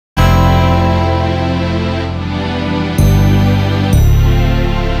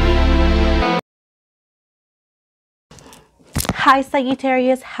Hi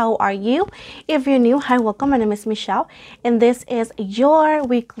Sagittarius, how are you? If you're new, hi, welcome. My name is Michelle and this is your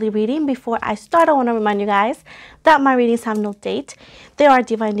weekly reading. Before I start, I want to remind you guys that my readings have no date. They are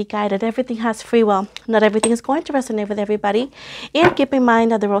divinely guided. Everything has free will. Not everything is going to resonate with everybody. And keep in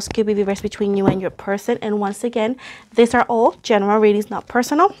mind that the roles could be reversed between you and your person. And once again, these are all general readings, not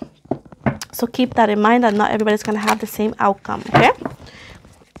personal. So keep that in mind that not everybody's going to have the same outcome, okay?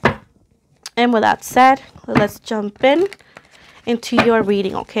 And with that said, let's jump into your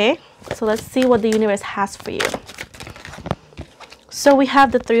reading, okay? So let's see what the universe has for you. So we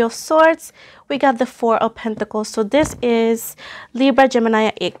have the Three of Swords, we got the Four of Pentacles. So this is Libra, Gemini,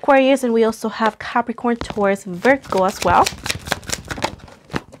 Aquarius, and we also have Capricorn, Taurus, Virgo as well.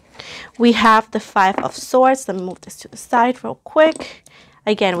 We have the Five of Swords. Let me move this to the side real quick.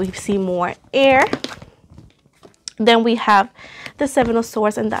 Again, we see more air. Then we have the Seven of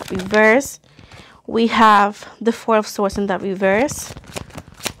Swords in that reverse. We have the Four of Swords in that reverse.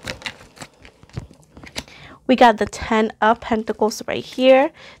 We got the Ten of Pentacles right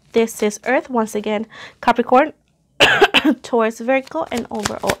here. This is Earth. Once again, Capricorn, Taurus, Virgo, and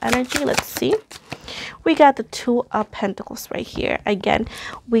overall energy. Let's see. We got the Two of Pentacles right here. Again,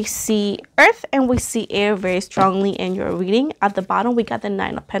 we see Earth and we see air very strongly in your reading. At the bottom, we got the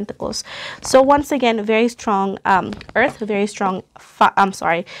Nine of Pentacles. So once again, very strong Earth, very strong,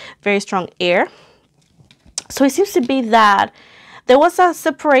 very strong air. So it seems to be that there was a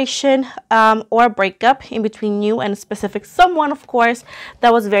separation or a breakup in between you and a specific someone, of course,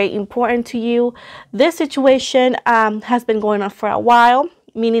 that was very important to you. This situation has been going on for a while,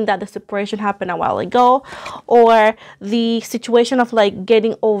 meaning that the separation happened a while ago, or the situation of like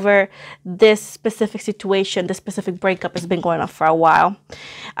getting over this specific situation, this specific breakup has been going on for a while.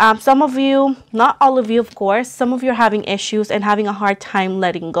 Some of you, not all of you, of course, some of you are having issues and having a hard time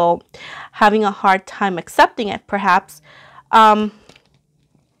letting go, having a hard time accepting it, perhaps.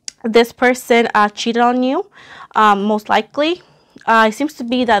 This person cheated on you, most likely. It seems to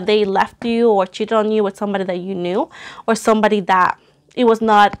be that they left you or cheated on you with somebody that you knew, or somebody that it was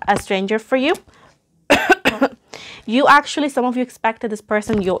not a stranger for you. You actually, some of you expected this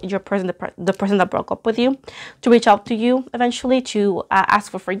person, your person, the person that broke up with you, to reach out to you eventually to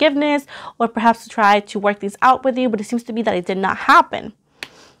ask for forgiveness, or perhaps to try to work things out with you, but it seems to be that it did not happen.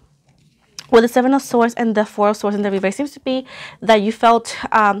 With the Seven of Swords and the Four of Swords in the reverse, seems to be that you felt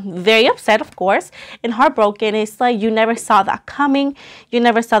very upset, of course, and heartbroken. It's like you never saw that coming. You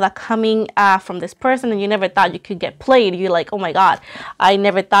never saw that coming from this person, and you never thought you could get played. You're like, oh my God, I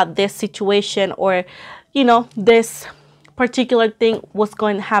never thought this situation or, you know, this particular thing was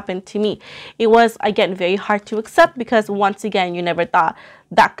going to happen to me. It was, again, very hard to accept because, once again, you never thought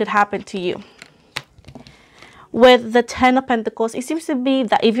that could happen to you. With the Ten of Pentacles, it seems to be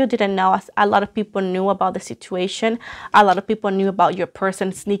that if you didn't know, a lot of people knew about the situation. A lot of people knew about your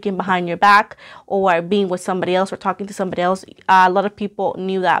person sneaking behind your back or being with somebody else or talking to somebody else. A lot of people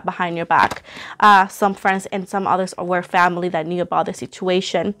knew that behind your back. Some friends and some others were family that knew about the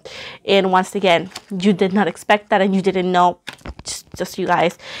situation. And once again, you did not expect that and you didn't know. Just for you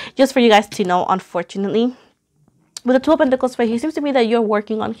guys to know, unfortunately. With the Two of Pentacles right here, it seems to be that you're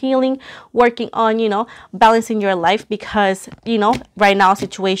working on healing, working on, you know, balancing your life because, you know, right now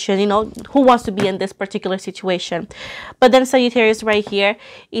situation, you know, who wants to be in this particular situation? But then Sagittarius right here,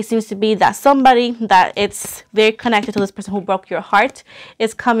 it seems to be that somebody that it's very connected to this person who broke your heart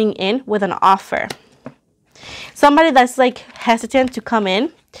is coming in with an offer. Somebody that's like hesitant to come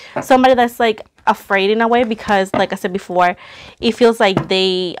in, somebody that's like afraid in a way because, like I said before, it feels like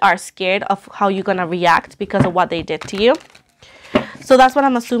they are scared of how you're gonna react because of what they did to you. So that's what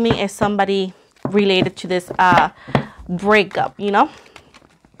I'm assuming is somebody related to this breakup, you know.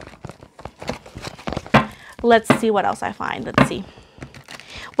 Let's see what else I find. Let's see.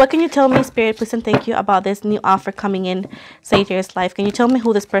 What can you tell me, Spirit, please and thank you, about this new offer coming in Sagittarius' life? Can you tell me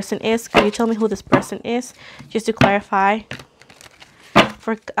who this person is? Can you tell me who this person is? Just to clarify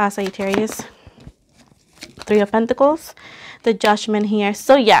for Sagittarius. Three of Pentacles, the Judgment here.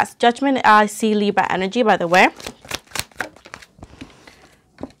 So yes, Judgment, I see Libra energy, by the way.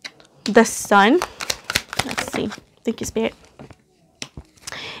 The Sun. Let's see. Thank you, Spirit.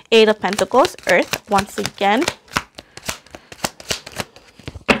 Eight of Pentacles, Earth, once again.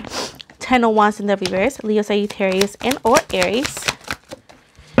 Ten of Wands in the reverse, Leo, Sagittarius, and or Aries.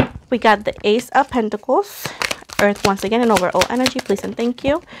 We got the Ace of Pentacles, Earth, once again, and overall energy, please and thank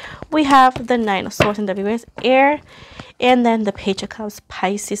you. We have the Nine of Swords in the reverse, air, and then the Page of Cups,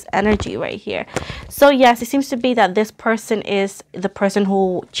 Pisces energy right here. So yes, it seems to be that this person is the person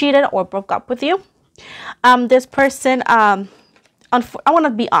who cheated or broke up with you. This person I want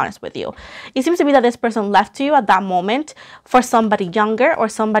to be honest with you. It seems to be that this person left you at that moment for somebody younger or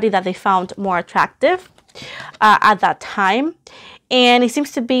somebody that they found more attractive at that time. And it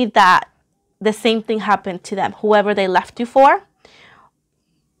seems to be that the same thing happened to them. Whoever they left you for,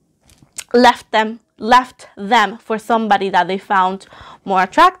 left them for somebody that they found more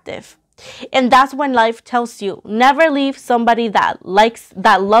attractive. And that's when life tells you, never leave somebody that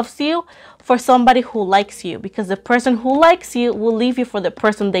loves you for somebody who likes you, because the person who likes you will leave you for the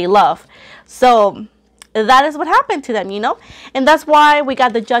person they love. So that is what happened to them, you know. And that's why we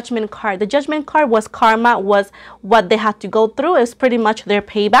got the Judgment card. The Judgment card was karma, was what they had to go through. It's pretty much their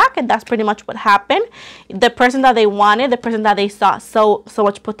payback, and that's pretty much what happened. The person that they wanted, the person that they saw so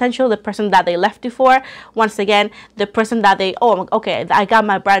much potential, the person that they left you for, once again, the person that they, oh, okay, I got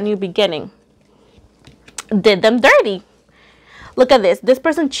my brand new beginning, did them dirty. Look at this. This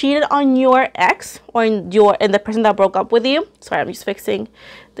person cheated on your ex, or and the person that broke up with you. Sorry, I'm just fixing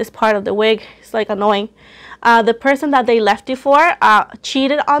this part of the wig. It's like annoying. The person that they left you for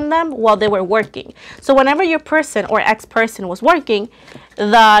cheated on them while they were working. So whenever your person or ex-person was working,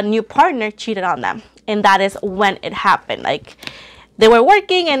 the new partner cheated on them. And that is when it happened. Like, they were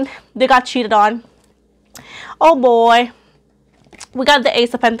working and they got cheated on. Oh boy. We got the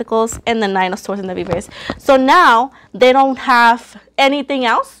Ace of Pentacles and the Nine of Swords in the reverse. So now they don't have anything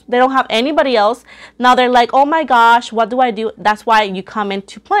else. They don't have anybody else. Now they're like, oh my gosh, what do I do? That's why you come in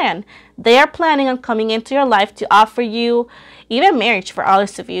to plan. They are planning on coming into your life to offer you even marriage for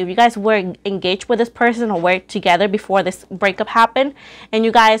others of you. If you guys were engaged with this person or were together before this breakup happened, and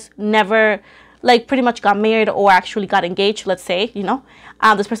you guys never like pretty much got married or actually got engaged, let's say, you know,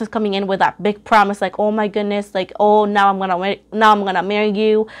 this person's coming in with that big promise, like, oh my goodness, like, oh, now I'm gonna marry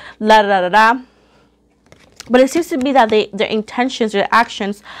you, la da da da. But it seems to be that their intentions, their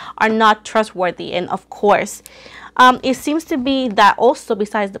actions are not trustworthy. And of course, it seems to be that also,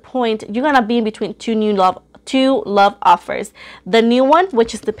 besides the point, you're gonna be in between two love offers. The new one,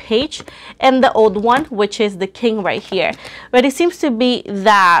 which is the Page, and the old one, which is the King right here. But it seems to be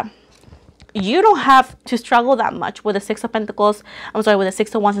that you don't have to struggle that much with the Six of Pentacles, with the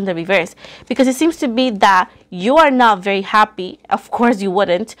Six of Wands in the reverse, because it seems to be that you are not very happy, of course you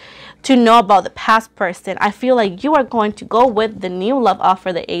wouldn't, to know about the past person. I feel like you are going to go with the new love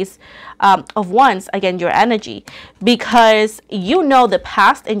offer, the Ace of Wands, again, your energy, because you know the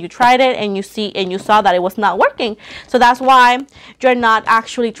past and you tried it and you saw that it was not working. So that's why you're not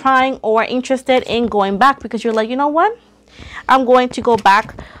actually trying or interested in going back, because you're like, you know what, I'm going to go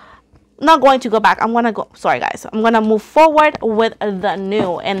back. Not going to go back. I'm gonna go, sorry guys, I'm gonna move forward with the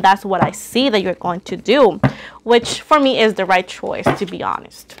new, and that's what I see that you're going to do, which for me is the right choice, to be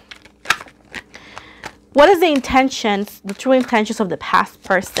honest. What is the intentions, the true intentions of the past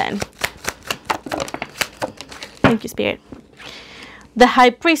person? Thank you, Spirit. The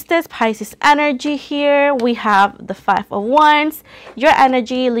High Priestess, Pisces energy here. We have the Five of Wands, your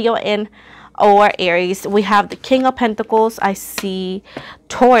energy, Leo in or Aries. We have the King of Pentacles. I see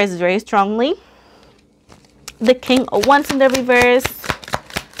Taurus very strongly. The King of Wands in the reverse.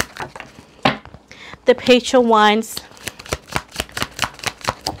 The Page of Wands.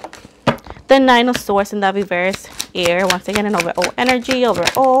 The Nine of Swords in the reverse. Air, once again, an overall energy,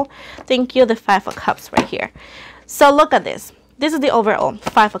 overall. Thank you. The Five of Cups right here. So look at this. This is the overall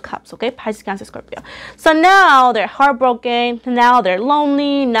Five of Cups, okay? Pisces, Cancer, Scorpio. So now they're heartbroken. Now they're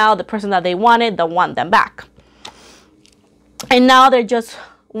lonely. Now the person that they wanted, they want them back. And now they're just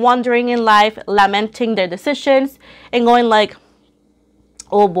wandering in life, lamenting their decisions and going like,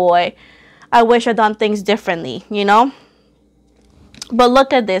 oh boy, I wish I'd done things differently, you know? But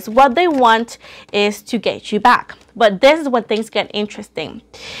look at this. What they want is to get you back. But this is when things get interesting.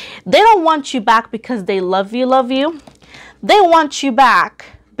 They don't want you back because they love you. They want you back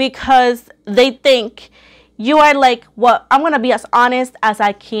because they think you are like, well, I'm gonna be as honest as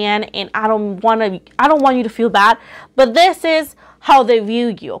I can, and I don't want you to feel bad. But this is how they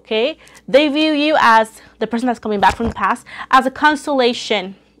view you, okay? They view you as the person that's coming back from the past as a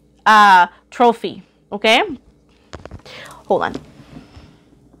consolation trophy, okay? Hold on.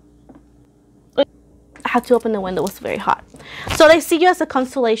 I had to open the window, it was very hot. So they see you as a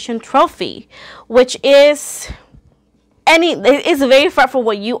consolation trophy, which is it's very far from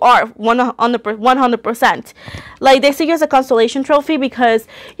what you are, 100%. Like, they see you as a consolation trophy because,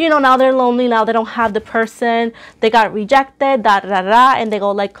 you know, now they're lonely, now they don't have the person, they got rejected, and they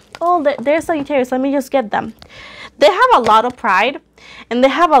go like, oh, they're Sagittarius, let me just get them. They have a lot of pride, and they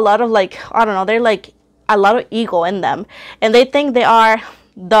have a lot of, like, I don't know, they're like a lot of ego in them, and they think they are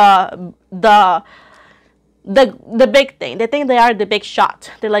the the big thing. They think they are the big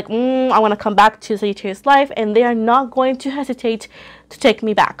shot. They're like, I want to come back to Sagittarius life, and they are not going to hesitate to take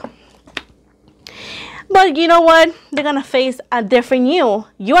me back. But you know what? They're gonna face a different you.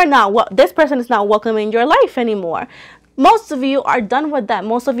 You are not what this person is not welcome in your life anymore. Most of you are done with that.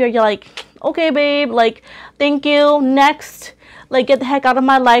 Most of you are like, okay, babe, like, thank you, next. Like, get the heck out of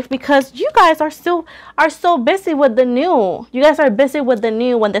my life, because you guys are so busy with the new. You guys are busy with the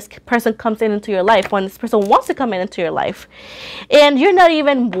new when this person comes into your life, when this person wants to come into your life. And you're not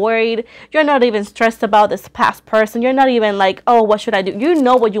even worried. You're not even stressed about this past person. You're not even like, oh, what should I do? You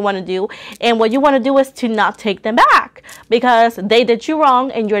know what you want to do. And what you want to do is to not take them back, because they did you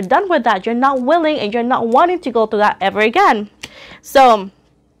wrong and you're done with that. You're not willing and you're not wanting to go through that ever again. So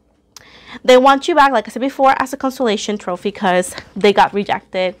they want you back, like I said before, as a consolation trophy because they got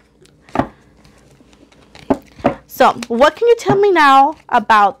rejected. So what can you tell me now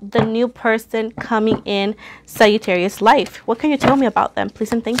about the new person coming in Sagittarius life? What can you tell me about them?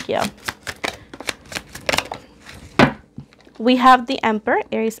 Please and thank you. We have the Emperor,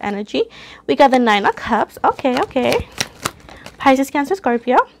 Aries energy. We got the 9 of Cups. Okay. Pisces, Cancer,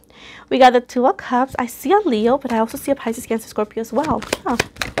 Scorpio. We got the 2 of Cups. I see a Leo, but I also see a Pisces, Cancer, Scorpio as well. Huh.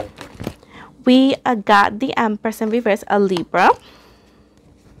 We got the Empress in reverse, a Libra.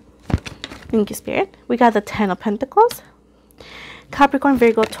 Thank you, Spirit. We got the 10 of Pentacles. Capricorn,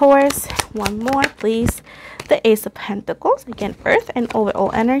 Virgo, Taurus. One more, please. The Ace of Pentacles. Again, Earth and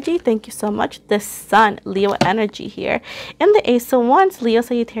overall energy. Thank you so much. The Sun, Leo energy here. And the Ace of Wands, Leo,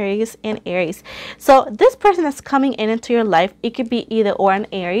 Sagittarius, and Aries. So this person that's coming into your life, it could be either or an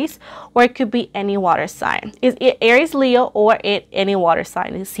Aries, or it could be any water sign. Is it Aries, Leo, or any water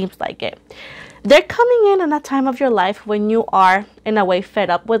sign? It seems like it. They're coming in a time of your life when you are, in a way,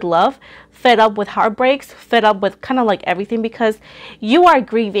 fed up with love, fed up with heartbreaks, fed up with kind of like everything, because you are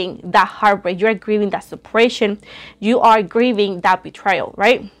grieving that heartbreak. You are grieving that separation. You are grieving that betrayal,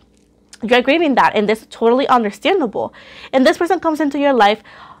 right? You are grieving that, and this is totally understandable. And this person comes into your life.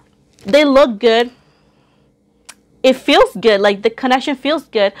 They look good. It feels good, like the connection feels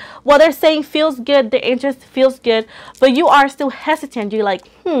good. What they're saying feels good, their interest feels good, but you are still hesitant. You're like,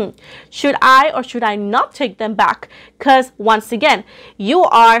 should I or should I not take them back? Because once again, you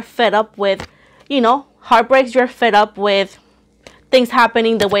are fed up with, heartbreaks. You're fed up with things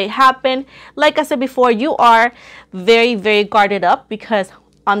happening the way it happened. Like I said before, you are very, very guarded up because,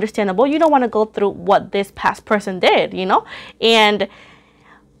 understandable, you don't want to go through what this past person did,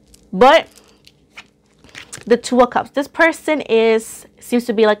 but the 2 of Cups. This person seems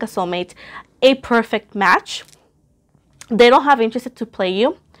to be like a soulmate, a perfect match. They don't have interest to play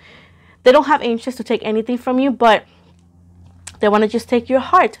you. They don't have interest to take anything from you, but they want to just take your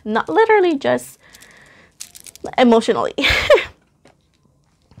heart, not literally, just emotionally.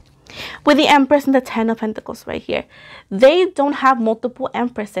 With the Empress and the 10 of Pentacles right here, they don't have multiple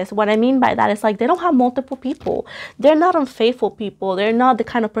Empresses. What I mean by that is, like, they don't have multiple people. They're not unfaithful people. They're not the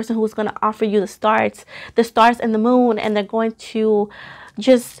kind of person who's going to offer you the stars and the moon, and they're going to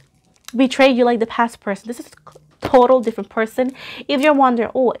just betray you like the past person. This is total different person. If you're wondering,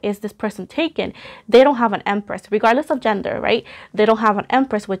 oh, is this person taken? They don't have an Empress, regardless of gender, right? They don't have an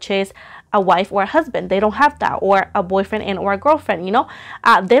Empress, which is a wife or a husband. They don't have that, or a boyfriend and or a girlfriend, they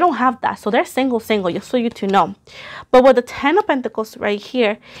don't have that. So they're single, just so you to know. But with the 10 of Pentacles right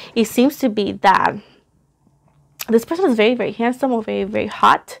here, it seems to be that this person is very, very handsome, or very, very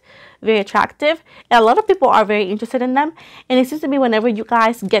hot, very attractive, and a lot of people are very interested in them. And it seems to be whenever you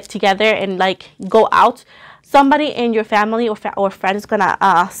guys get together and like go out, somebody in your family or friend is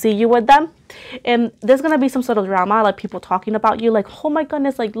gonna see you with them, and there's gonna be some sort of drama, like people talking about you, like, oh my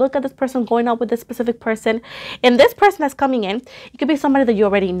goodness, like, look at this person going out with this specific person. And this person that's coming in, it could be somebody that you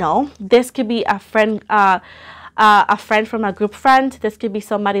already know. This could be a friend from a group friend. This could be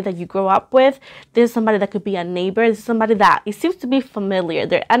somebody that you grew up with. This is somebody that could be a neighbor. This is somebody that it seems to be familiar.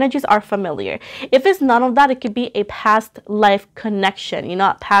 Their energies are familiar. If it's none of that, it could be a past life connection,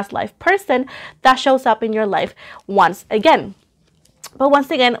 a past life person that shows up in your life once again. But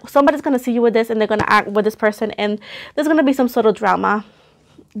once again, somebody's going to see you with this, and they're going to act with this person, and there's going to be some sort of drama.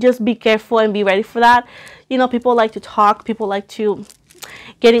 Just be careful and be ready for that. People like to talk. People like to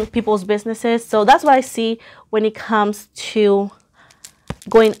getting people's businesses. So that's what I see when it comes to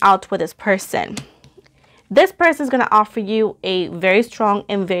going out with this person. This person is going to offer you a very strong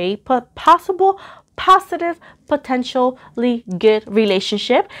and very positive, potentially good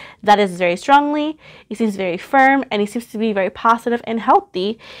relationship that is very strongly, it seems very firm, and it seems to be very positive and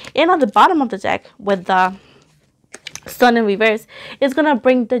healthy. And on the bottom of the deck with the Sun in reverse is gonna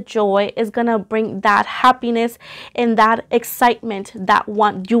bring the joy, is gonna bring that happiness and that excitement that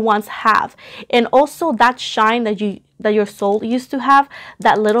you once have, and also that shine that your soul used to have,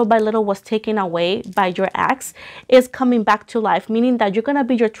 that little by little was taken away by your ex, is coming back to life, meaning that you're gonna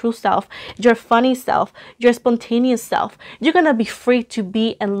be your true self, your funny self, your spontaneous self. You're gonna be free to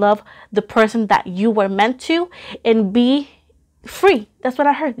be and love the person that you were meant to, and be free. That's what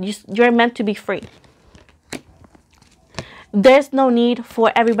I heard. You're meant to be free. There's no need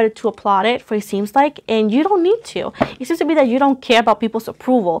for everybody to applaud it, for it seems like, and you don't need to. It seems to be that you don't care about people's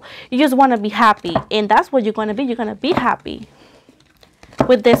approval. You just want to be happy, and that's what you're going to be. You're going to be happy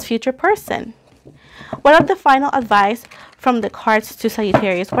with this future person. What are the final advice from the cards to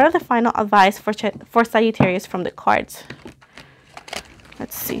Sagittarius? What are the final advice for Sagittarius from the cards?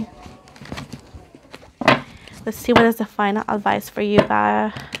 Let's see. Let's see what is the final advice for you,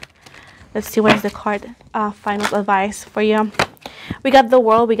 guys. Let's see what is the card final advice for you. We got the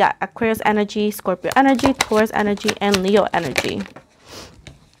World, we got Aquarius energy, Scorpio energy, Taurus energy, and Leo energy.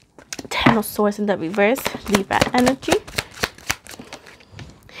 Ten of Swords in the reverse, Libra energy.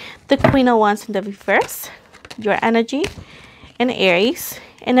 The Queen of Wands in the reverse, your energy, and Aries.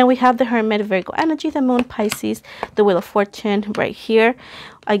 And then we have the Hermit, Virgo energy, the Moon, Pisces, the Wheel of Fortune right here.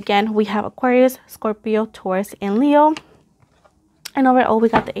 Again, we have Aquarius, Scorpio, Taurus, and Leo. And overall, we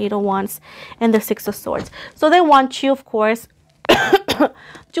got the Eight of Wands and the Six of Swords. So they want you, of course,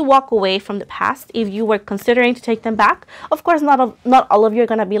 to walk away from the past. If you were considering to take them back, of course, not all of you are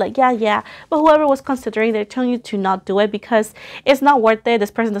going to be like, yeah. But whoever was considering, they're telling you to not do it because it's not worth it.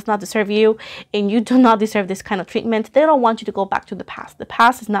 This person does not deserve you, and you do not deserve this kind of treatment. They don't want you to go back to the past. The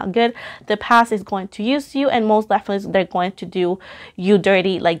past is not good. The past is going to use you, and most definitely they're going to do you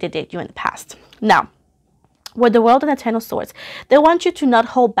dirty like they did you in the past. Now, with the World and the Ten of Swords, they want you to not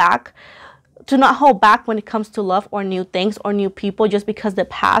hold back when it comes to love or new things or new people, just because the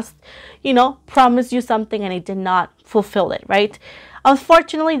past, promised you something and it did not fulfill it, right?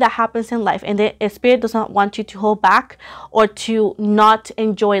 Unfortunately, that happens in life, and the Spirit does not want you to hold back or to not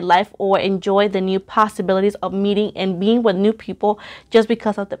enjoy life or enjoy the new possibilities of meeting and being with new people just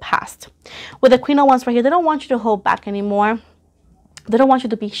because of the past. With the Queen of Wands right here, they don't want you to hold back anymore. They don't want you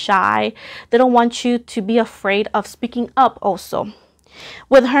to be shy. They don't want you to be afraid of speaking up also.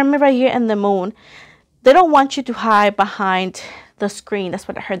 With Hermit right here and the Moon, they don't want you to hide behind the screen. That's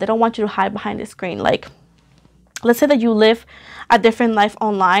what I heard. They don't want you to hide behind the screen. Like, let's say that you live a different life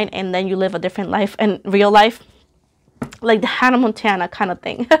online and then you live a different life in real life. Like the Hannah Montana kind of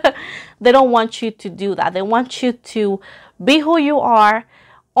thing. They don't want you to do that. They want you to be who you are,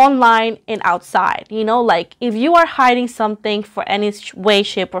 online and outside. Like if you are hiding something for any way,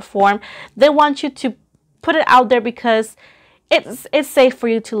 shape, or form, they want you to put it out there because it's safe for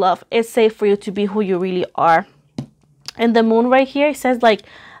you to love. It's safe for you to be who you really are. And the Moon right here, it says like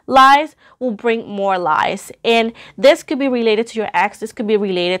lies will bring more lies, and this could be related to your ex. This could be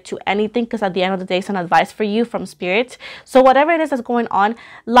related to anything, because at the end of the day, it's an advice for you from Spirit. So whatever it is that's going on,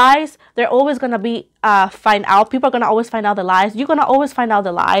 lies, they're always going to be find out. People are going to always find out the lies. You're going to always find out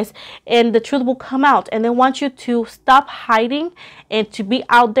the lies, and the truth will come out. And they want you to stop hiding and to be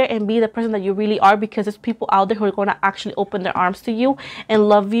out there and be the person that you really are, because there's people out there who are going to actually open their arms to you and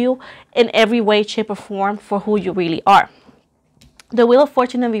love you in every way, shape, or form for who you really are. The Wheel of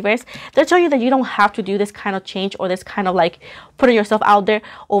Fortune in reverse, they're telling you that you don't have to do this kind of change or this kind of like putting yourself out there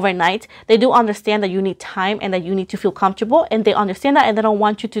overnight. They do understand that you need time and that you need to feel comfortable, and they understand that, and they don't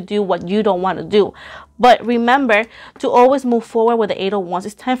want you to do what you don't want to do. But remember to always move forward with the Eight of Wands.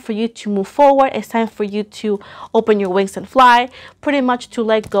 It's time for you to move forward. It's time for you to open your wings and fly, pretty much to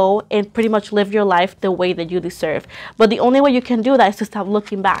let go and pretty much live your life the way that you deserve. But the only way you can do that is to stop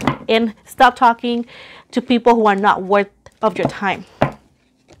looking back and stop talking to people who are not worth of your time.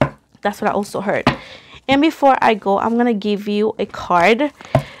 That's what I also heard. And before I go, I'm gonna give you a card.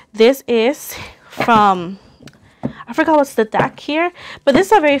 This is from, I forgot what's the deck here, but this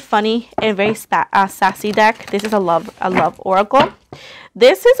is a very funny and very sassy deck. This is a love oracle.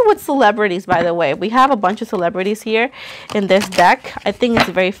 This is with celebrities, by the way. We have a bunch of celebrities here in this deck. I think it's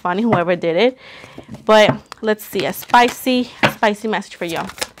very funny, whoever did it. But let's see, a spicy message for you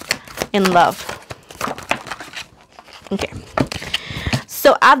in love. Okay,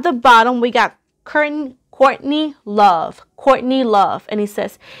 so at the bottom we got Courtney Love, and he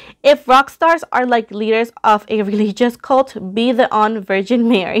says, if rock stars are like leaders of a religious cult, be the Virgin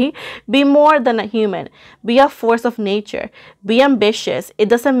Mary. Be more than a human. Be a force of nature. Be ambitious. It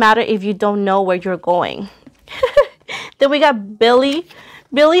doesn't matter if you don't know where you're going. Then we got Billie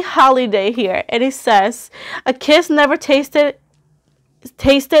Holiday here, and he says, a kiss never tasted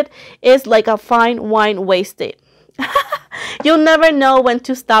is like a fine wine wasted. You'll never know when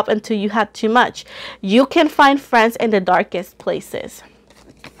to stop until you had too much. You can find friends in the darkest places.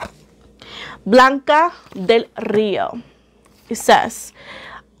 Blanca del Rio. It says,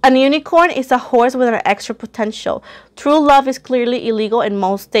 an unicorn is a horse with an extra potential. True love is clearly illegal in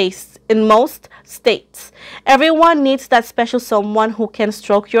most states. Everyone needs that special someone who can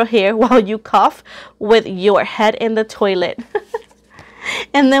stroke your hair while you cough with your head in the toilet.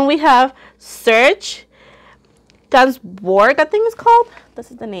 And then we have Serge Gainsbourg, I think it's called. This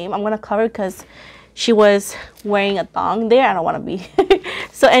is the name. I'm going to cover because she was wearing a thong there. I don't want to be.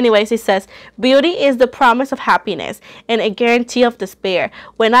 So anyways, it says, beauty is the promise of happiness and a guarantee of despair.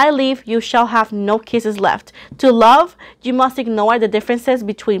 When I leave, you shall have no kisses left. To love, you must ignore the differences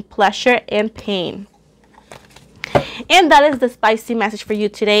between pleasure and pain. And that is the spicy message for you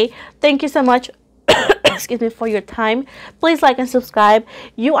today. Thank you so much excuse me, for your time. Please like and subscribe.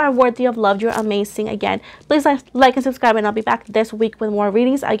 You are worthy of love. You're amazing. Again, please like and subscribe, and I'll be back this week with more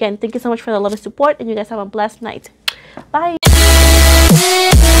readings. Again, thank you so much for the love and support, and you guys have a blessed night. Bye.